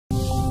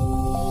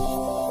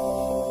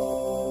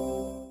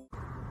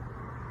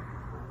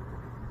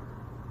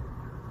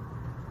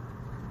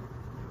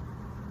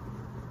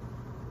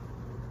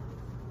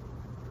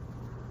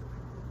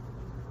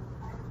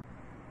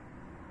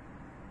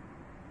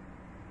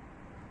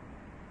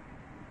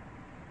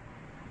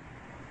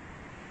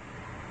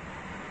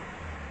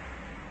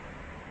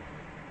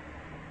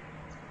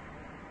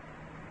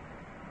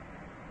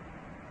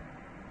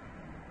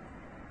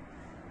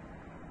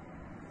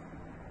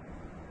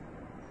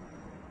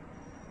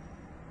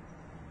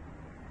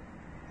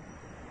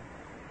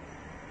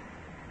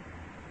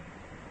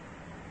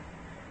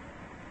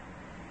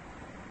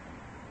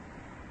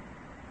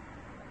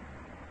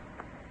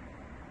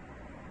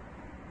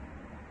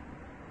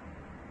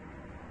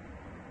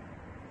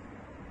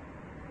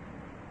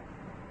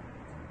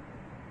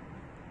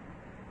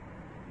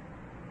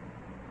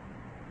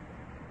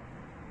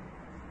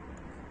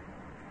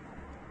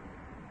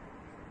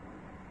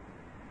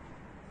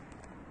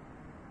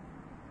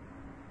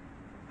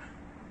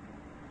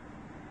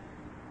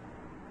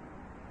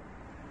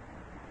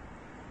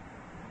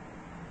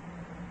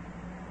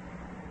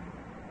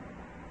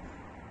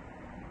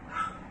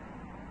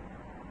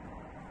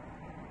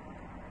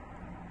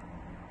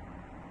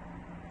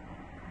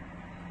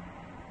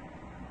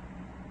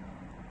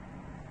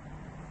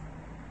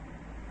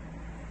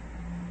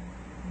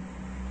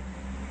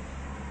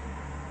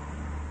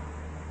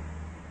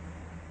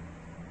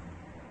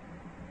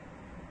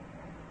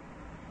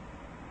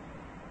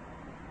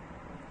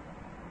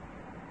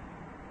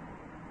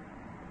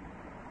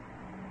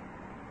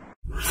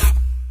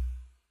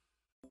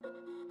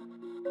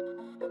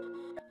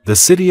The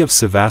city of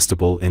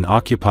Sevastopol in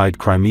occupied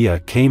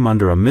Crimea came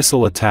under a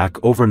missile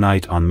attack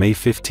overnight on May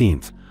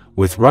 15,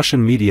 with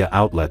Russian media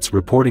outlets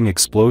reporting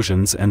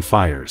explosions and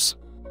fires.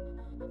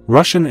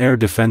 Russian air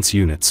defense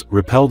units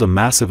repelled a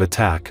massive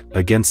attack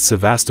against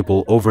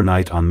Sevastopol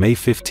overnight on May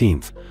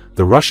 15,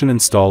 the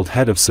Russian-installed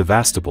head of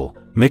Sevastopol,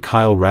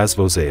 Mikhail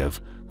Razvozayev,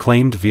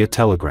 claimed via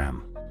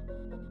telegram.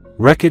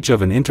 Wreckage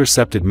of an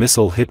intercepted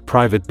missile hit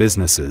private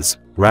businesses,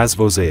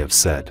 Razvozayev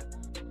said.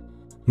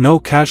 No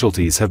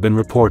casualties have been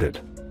reported.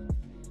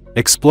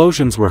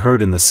 Explosions were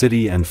heard in the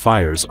city and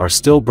fires are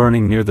still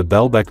burning near the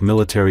Belbek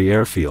military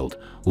airfield,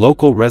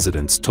 local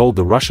residents told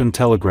the Russian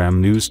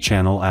telegram news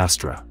channel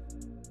Astra.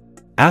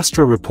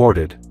 Astra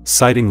reported,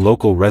 citing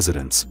local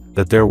residents,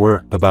 that there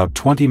were about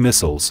 20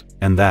 missiles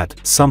and that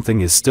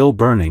something is still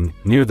burning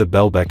near the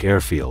Belbek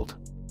airfield.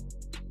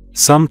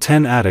 Some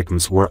 10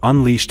 ATACMS were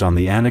unleashed on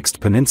the annexed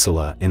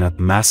peninsula in a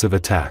massive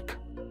attack.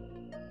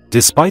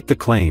 Despite the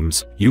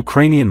claims,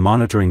 Ukrainian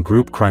monitoring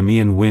group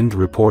Crimean Wind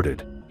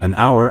reported, an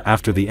hour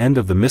after the end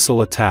of the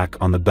missile attack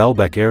on the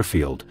Belbek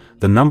airfield,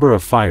 the number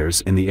of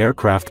fires in the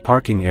aircraft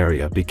parking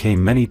area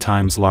became many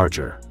times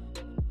larger.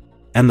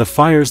 And the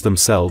fires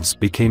themselves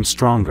became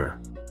stronger.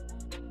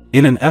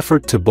 In an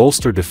effort to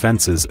bolster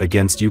defenses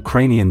against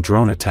Ukrainian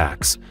drone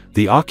attacks,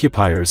 the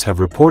occupiers have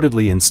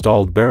reportedly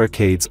installed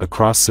barricades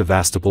across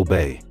Sevastopol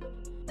Bay.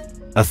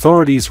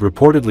 Authorities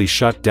reportedly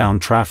shut down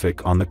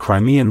traffic on the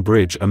Crimean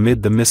bridge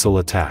amid the missile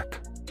attack.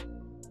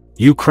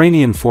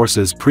 Ukrainian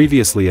forces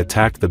previously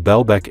attacked the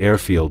Belbek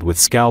airfield with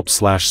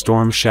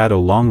Scalp/Storm Shadow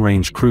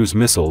long-range cruise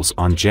missiles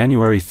on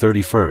January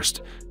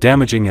 31,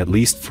 damaging at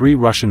least 3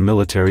 Russian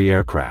military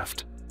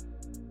aircraft.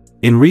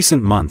 In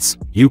recent months,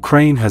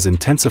 Ukraine has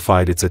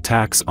intensified its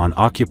attacks on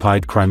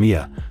occupied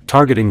Crimea,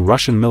 targeting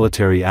Russian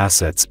military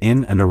assets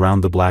in and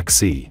around the Black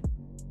Sea.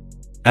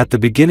 At the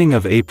beginning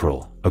of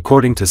April,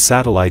 according to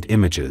satellite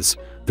images,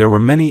 there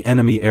were many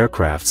enemy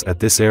aircrafts at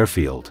this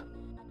airfield.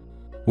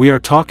 We are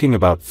talking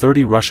about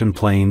 30 Russian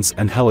planes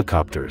and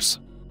helicopters.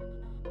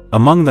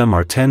 Among them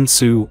are 10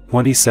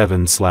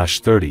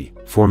 Su-27/30,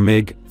 4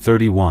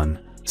 MiG-31,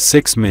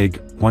 6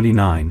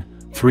 MiG-29,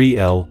 3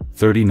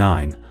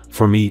 L-39,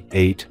 4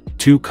 Mi-8,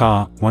 2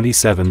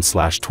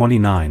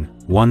 Ka-27/29,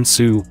 1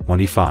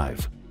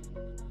 Su-25.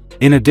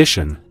 In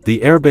addition,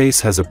 the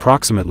airbase has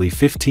approximately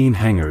 15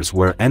 hangars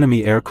where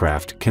enemy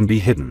aircraft can be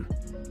hidden.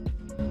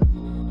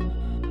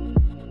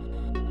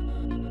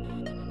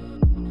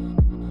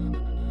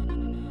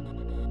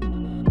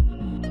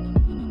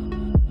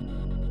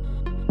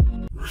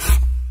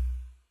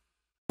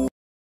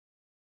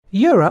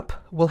 Europe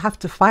will have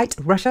to fight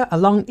Russia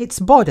along its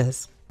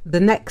borders. The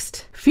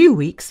next few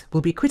weeks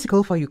will be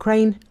critical for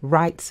Ukraine,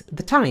 writes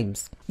The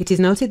Times. It is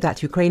noted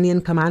that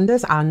Ukrainian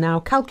commanders are now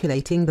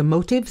calculating the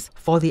motives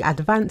for the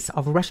advance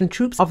of Russian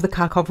troops of the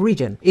Kharkov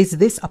region. Is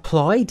this a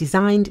ploy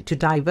designed to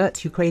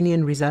divert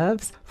Ukrainian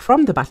reserves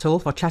from the battle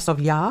for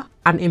Chasiv Yar,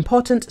 an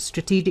important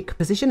strategic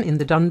position in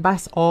the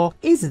Donbass, or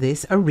is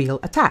this a real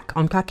attack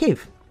on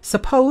Kharkiv?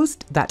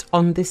 Supposed that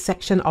on this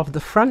section of the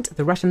front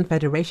the Russian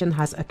Federation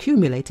has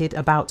accumulated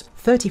about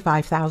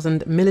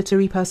 35,000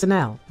 military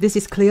personnel. This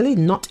is clearly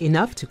not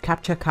enough to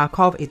capture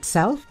Kharkov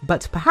itself,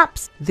 but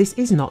perhaps this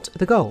is not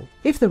the goal.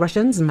 If the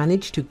Russians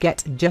manage to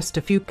get just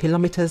a few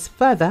kilometers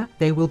further,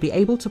 they will be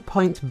able to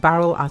point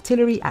barrel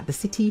artillery at the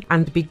city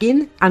and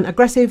begin an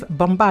aggressive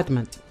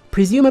bombardment.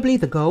 Presumably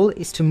the goal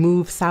is to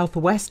move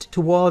southwest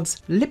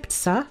towards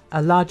Liptsa,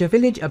 a larger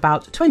village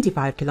about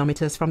 25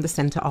 kilometers from the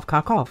center of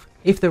Kharkov.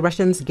 If the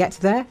Russians get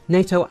there,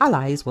 NATO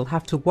allies will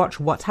have to watch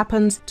what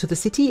happens to the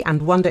city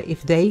and wonder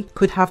if they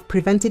could have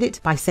prevented it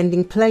by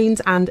sending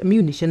planes and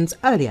munitions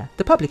earlier,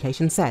 the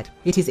publication said.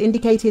 It is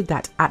indicated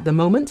that at the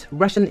moment,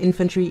 Russian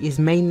infantry is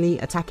mainly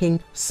attacking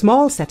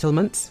small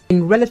settlements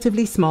in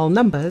relatively small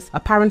numbers,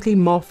 apparently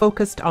more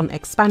focused on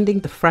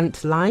expanding the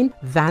front line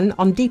than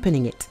on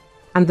deepening it.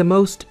 And the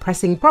most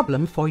pressing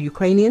problem for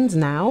Ukrainians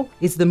now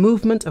is the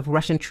movement of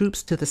Russian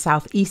troops to the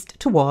southeast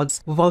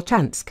towards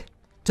Volchansk.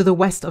 To the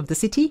west of the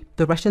city,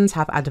 the Russians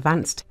have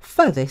advanced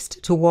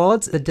furthest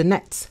towards the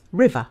Donets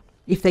River.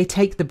 If they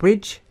take the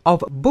bridge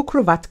of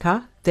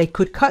Bukrovatka, they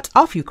could cut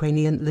off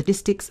Ukrainian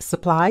logistics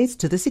supplies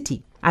to the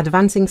city.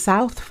 Advancing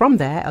south from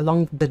there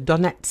along the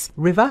Donets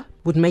River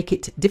would make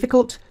it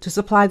difficult to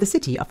supply the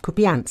city of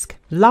Kupiansk.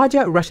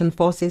 Larger Russian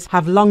forces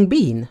have long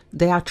been.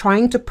 They are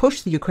trying to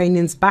push the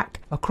Ukrainians back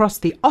across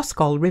the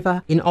Oskol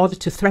River in order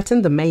to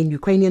threaten the main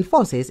Ukrainian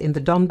forces in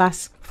the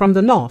Donbass from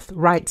the north,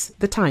 writes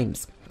The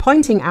Times.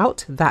 Pointing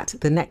out that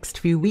the next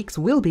few weeks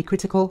will be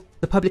critical,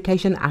 the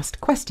publication asked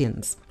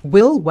questions.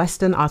 Will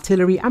Western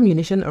artillery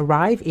ammunition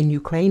arrive in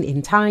Ukraine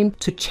in time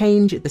to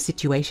change the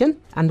situation?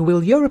 And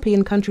will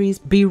European countries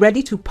be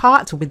ready to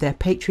part with their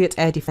Patriot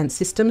air defense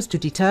systems to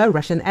deter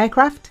Russian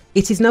aircraft?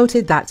 It is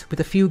noted that with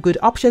a few good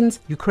options,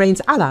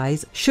 Ukraine's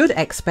allies should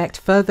expect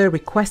further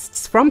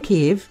requests from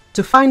Kyiv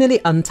to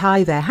finally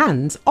untie their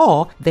hands,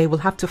 or they will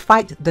have to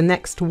fight the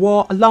next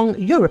war along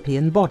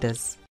European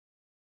borders.